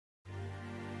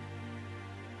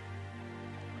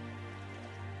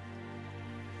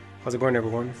How's it going,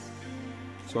 everyone?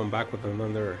 So I'm back with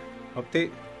another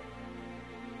update,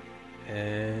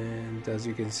 and as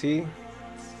you can see,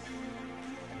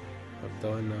 I've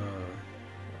done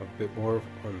a bit more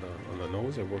on the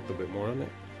nose. I worked a bit more on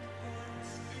it,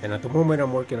 and at the moment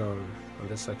I'm working on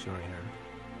this section right here.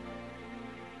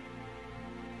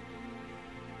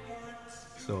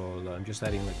 So I'm just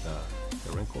adding like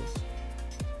the wrinkles,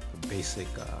 the basic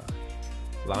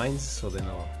lines, so then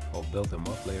I'll build them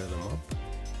up, layer them up.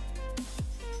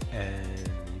 And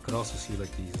you could also see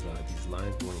like these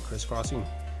lines going crisscrossing.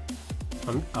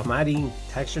 I'm adding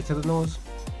texture to the nose.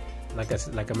 Like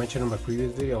I mentioned in my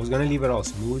previous video, I was gonna leave it all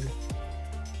smooth,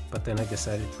 but then I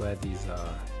decided to add these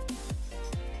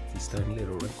tiny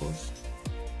little wrinkles.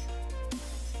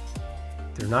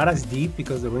 They're not as deep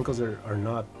because the wrinkles are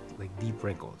not like deep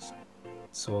wrinkles,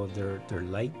 so they're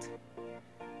light.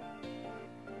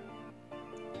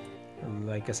 And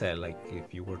like I said, like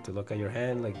if you were to look at your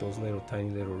hand, like those little tiny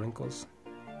little wrinkles,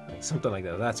 like something like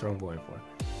that, that's what I'm going for.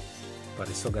 But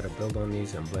I still got to build on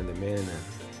these and blend them in and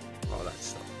all that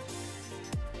stuff.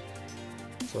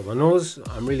 So the nose,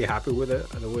 I'm really happy with it,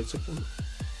 the way it's looking.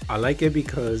 I like it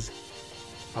because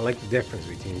I like the difference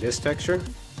between this texture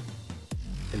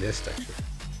and this texture.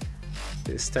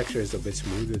 This texture is a bit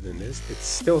smoother than this. It's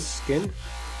still skin,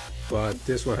 but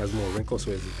this one has more wrinkles, so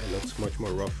it looks much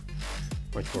more rough.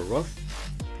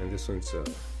 And this one's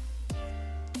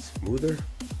smoother.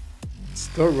 It's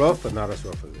still rough, but not as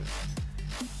rough as this.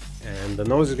 And the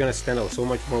nose is gonna stand out so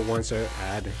much more once I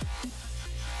add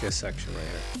this section right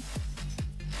here.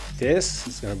 This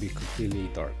is gonna be completely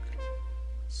dark,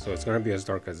 so it's gonna be as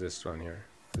dark as this one here,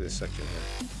 this section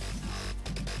here.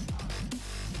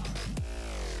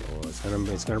 So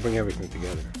it's gonna bring everything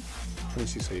together. Let me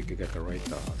see so you can get the right.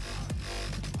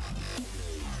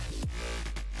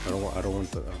 I don't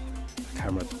want the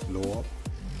camera to blow up,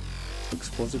 to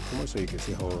expose it too much, so you can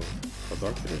see how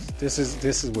dark it is. This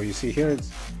is what you see here.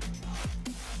 It's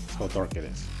how dark it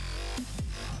is.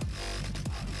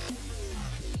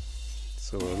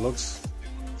 So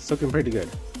it's looking pretty good.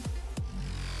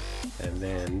 And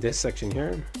then this section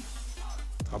here,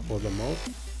 top of the mouth,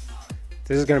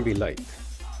 this is gonna be light,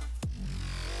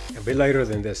 a bit lighter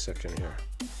than this section here.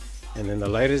 And then the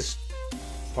lightest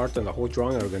part in the whole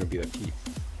drawing are gonna be the teeth.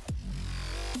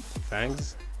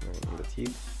 Fangs and the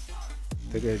teeth,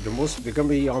 they're gonna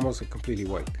be almost completely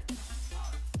white.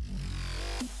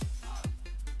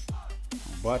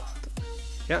 But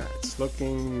yeah, it's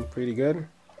looking pretty good.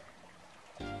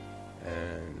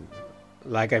 And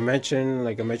like I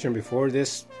mentioned before,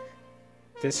 this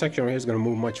section right here is gonna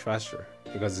move much faster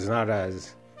because it's not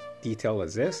as detailed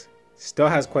as this. It still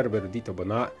has quite a bit of detail, but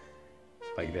not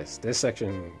like this. This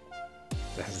section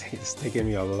it's taken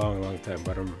me a long time,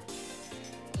 but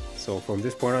so from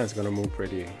this point on, it's gonna move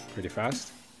pretty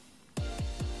fast.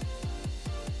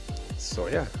 So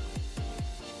yeah,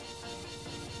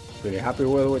 really happy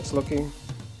with how it's looking.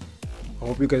 I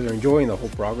hope you guys are enjoying the whole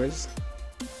progress.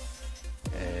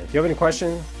 And if you have any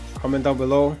questions, comment down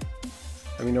below.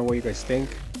 Let me know what you guys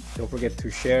think. Don't forget to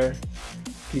share.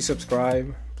 Please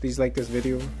subscribe. Please like this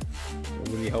video. It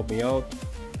will really help me out.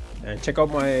 And check out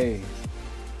my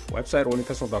website,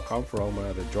 onlypersonal.com, for all my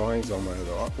other drawings, all my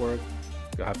other artwork.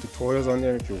 I have tutorials on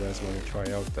there if you guys want to try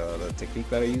out the technique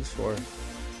that I use for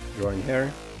drawing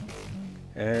hair.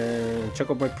 And check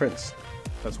out my prints.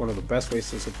 That's one of the best ways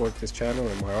to support this channel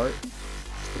and my art,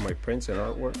 through my prints and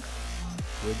artwork,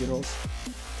 originals.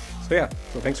 So yeah,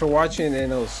 so thanks for watching,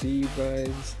 and I'll see you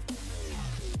guys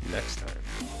next time.